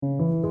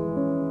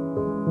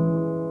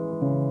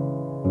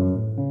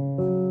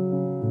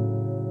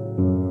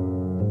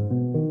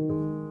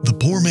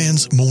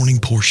John's Morning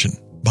Portion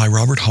by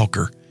Robert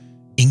Hawker,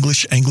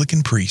 English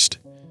Anglican priest,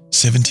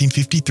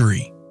 1753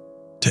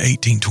 to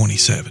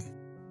 1827.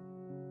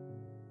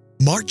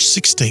 March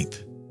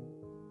 16th.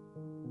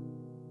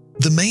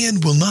 The man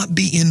will not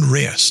be in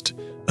rest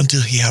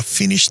until he have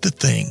finished the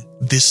thing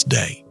this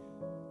day.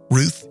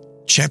 Ruth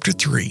chapter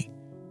 3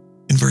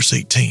 and verse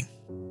 18.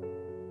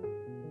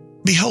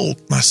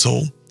 Behold, my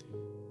soul,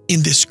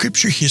 in this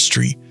scripture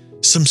history,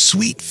 some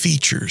sweet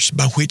features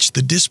by which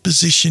the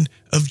disposition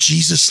of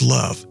Jesus'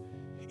 love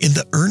and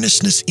the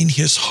earnestness in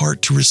his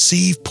heart to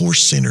receive poor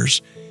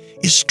sinners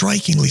is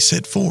strikingly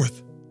set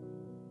forth.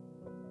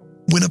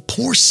 When a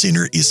poor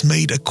sinner is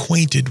made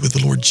acquainted with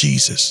the Lord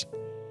Jesus,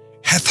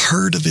 hath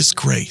heard of his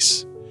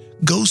grace,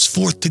 goes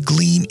forth to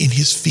glean in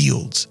his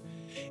fields,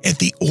 at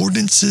the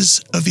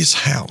ordinances of his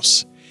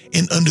house,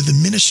 and under the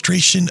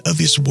ministration of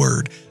his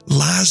word,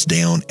 lies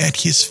down at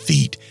his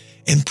feet,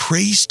 and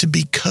prays to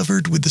be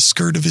covered with the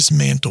skirt of his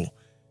mantle,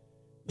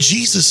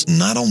 Jesus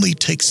not only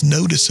takes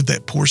notice of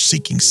that poor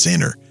seeking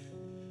sinner,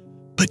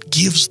 but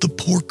gives the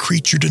poor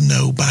creature to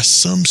know by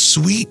some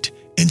sweet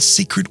and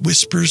secret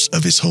whispers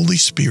of his Holy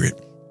Spirit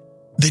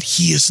that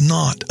he is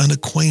not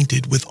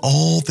unacquainted with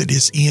all that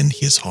is in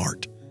his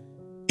heart.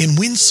 And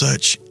when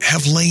such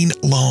have lain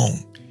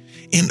long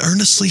and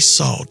earnestly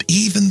sought,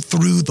 even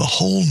through the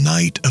whole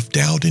night of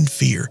doubt and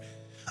fear,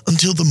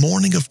 until the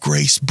morning of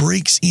grace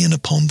breaks in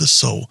upon the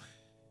soul,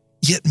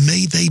 yet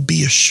may they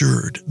be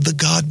assured the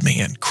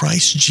God-man,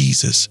 Christ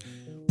Jesus,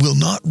 will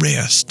not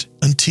rest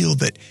until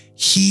that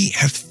he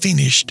hath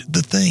finished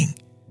the thing.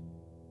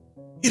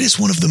 It is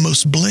one of the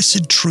most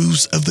blessed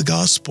truths of the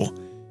gospel.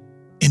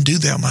 And do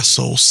thou, my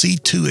soul, see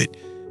to it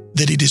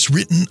that it is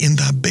written in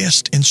thy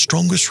best and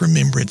strongest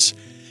remembrance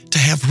to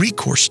have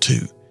recourse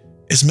to,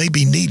 as may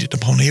be needed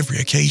upon every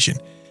occasion,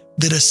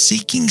 that a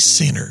seeking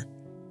sinner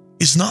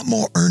is not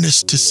more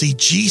earnest to see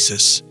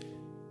Jesus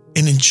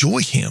and enjoy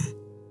him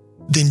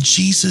than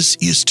Jesus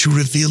is to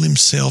reveal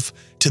himself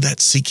to that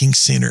seeking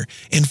sinner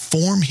and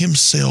form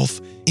himself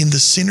in the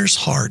sinner's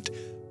heart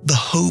the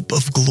hope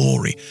of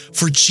glory.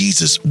 For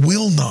Jesus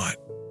will not,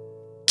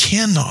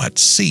 cannot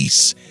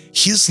cease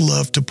his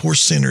love to poor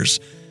sinners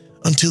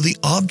until the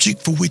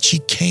object for which he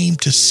came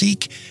to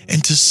seek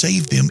and to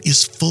save them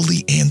is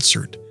fully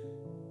answered.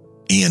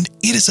 And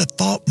it is a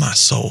thought, my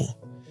soul,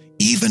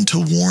 even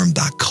to warm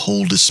thy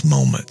coldest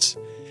moments,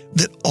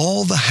 that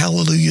all the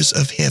hallelujahs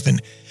of heaven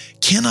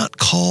cannot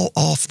call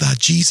off thy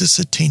Jesus'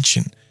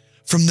 attention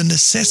from the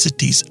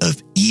necessities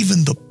of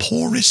even the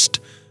poorest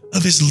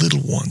of his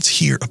little ones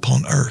here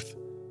upon earth.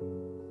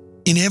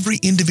 In every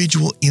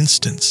individual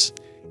instance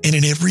and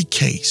in every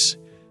case,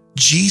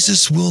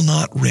 Jesus will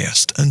not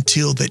rest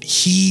until that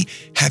he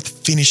hath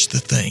finished the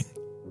thing,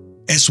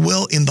 as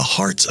well in the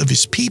hearts of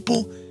his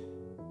people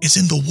as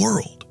in the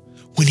world,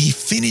 when he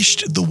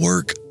finished the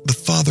work the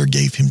Father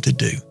gave him to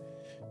do.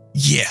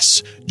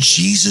 Yes,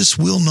 Jesus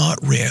will not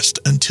rest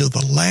until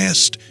the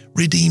last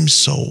redeemed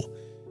soul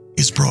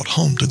is brought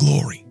home to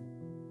glory.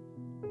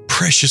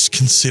 Precious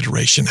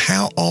consideration,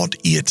 how ought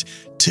it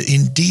to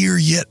endear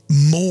yet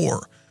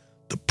more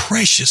the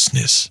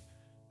preciousness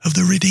of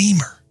the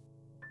Redeemer?